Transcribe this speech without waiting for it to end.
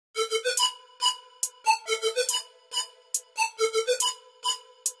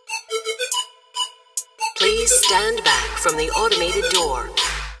Please stand back from the automated door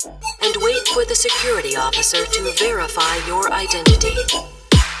and wait for the security officer to verify your identity.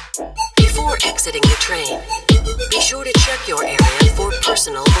 Before exiting the train, be sure to check your area for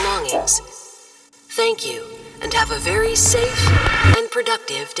personal belongings. Thank you, and have a very safe and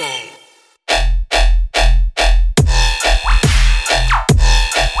productive day.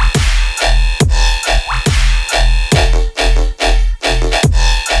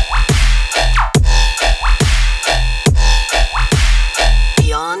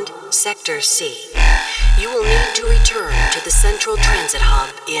 Beyond Sector C, you will need to return to the Central Transit Hub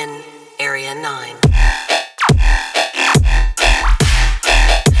in Area 9.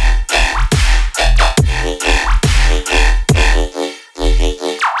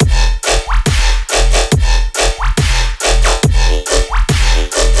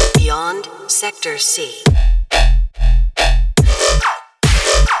 Beyond Sector C.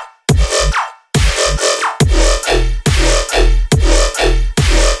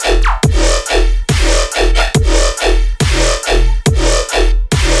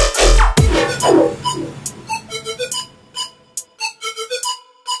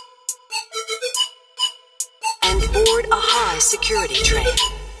 And board a high-security train.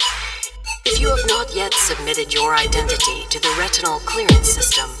 If you have not yet submitted your identity to the retinal clearance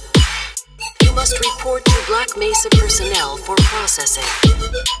system, you must report to Black Mesa personnel for processing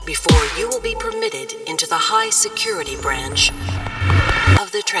before you will be permitted into the high-security branch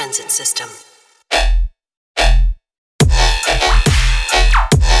of the transit system.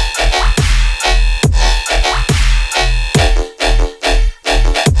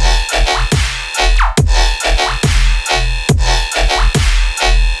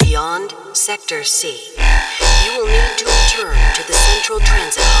 Sector C, you will need to return to the Central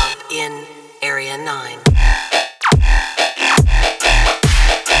Transit Hub in Area 9.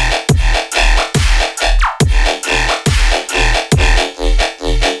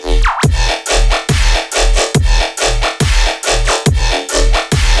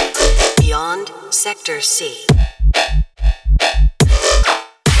 Beyond Sector C.